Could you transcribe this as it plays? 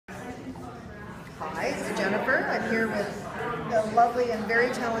Hi, it's Jennifer. I'm here with the lovely and very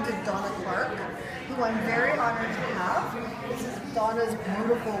talented Donna Clark, who I'm very honored to have. This is Donna's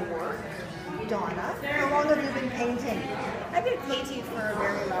beautiful work. Donna, how long have you been painting? I've been painting for a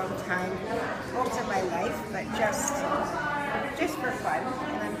very long time, most of my life, but just for fun.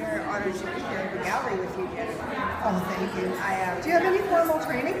 And I'm very honored to be here in the gallery with you, Jennifer. Oh, thank you. Do you have any formal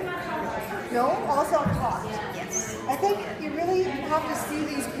training? No? All self-taught? Yes. I think you really have to see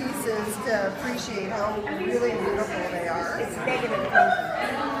these pieces to appreciate how really beautiful they are. It's negative painting.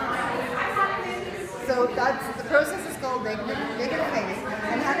 So the process is called negative painting.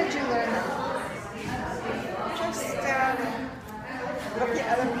 And how did you learn that? Just look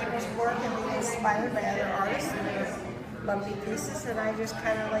at other people's work and being inspired by other artists and their lovely pieces, and I just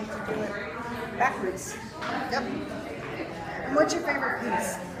kind of like to do it backwards. Yep. And what's your favorite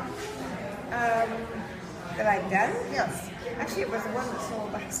piece? That I've done? Yes. Actually, it was the one that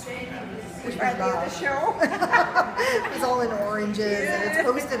sold last week. Which By the end of the show. It's all in oranges, and it's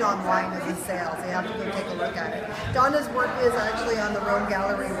posted online as a sale, so you have to go take a look at it. Donna's work is actually on the Rome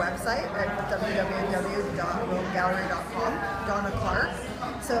Gallery website at www.romegallery.com. Donna Clark.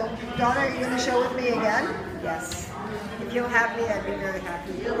 So, Donna, are you going to show with me again? Yes. If you'll have me, I'd be very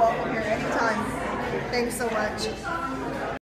happy. You're welcome here anytime. Thanks so much.